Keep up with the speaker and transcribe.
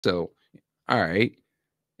So, all right,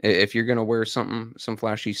 if you're gonna wear some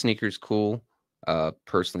flashy sneakers, cool.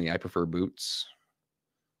 Personally, I prefer boots,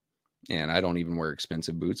 and I don't even wear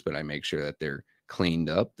expensive boots, but I make sure that they're cleaned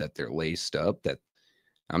up, that they're laced up, that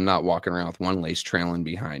I'm not walking around with one lace trailing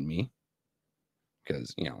behind me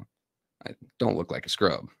because, I don't look like a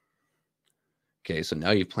scrub. Okay, so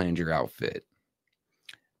now you've planned your outfit.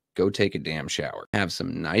 Go take a damn shower. Have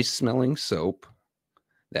some nice smelling soap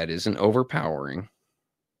that isn't overpowering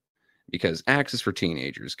because Axe is for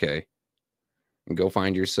teenagers, okay? And go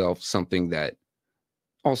find yourself something that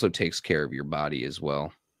also takes care of your body as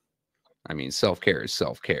well. I mean, self-care is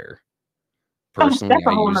self-care. Personally, That's a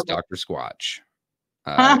I whole use nother. Dr. Squatch.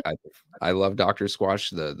 Huh? I love Dr. Squatch.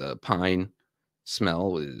 The pine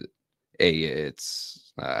smell is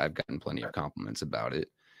it's I've gotten plenty of compliments about it,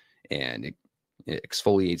 and it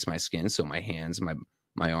exfoliates my skin, so my hands,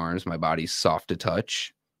 my arms, my body's soft to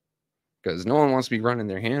touch. Because no one wants to be running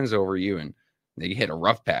their hands over you and they hit a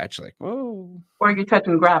rough patch, like, whoa, Or you're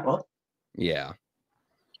touching gravel. yeah,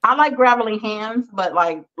 I like gravelly hands, but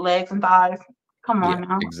like legs and thighs. Come yeah, on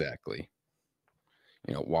now. exactly.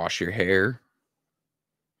 Wash your hair.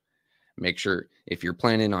 Make sure if you're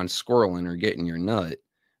planning on squirreling or getting your nut,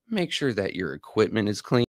 make sure that your equipment is clean.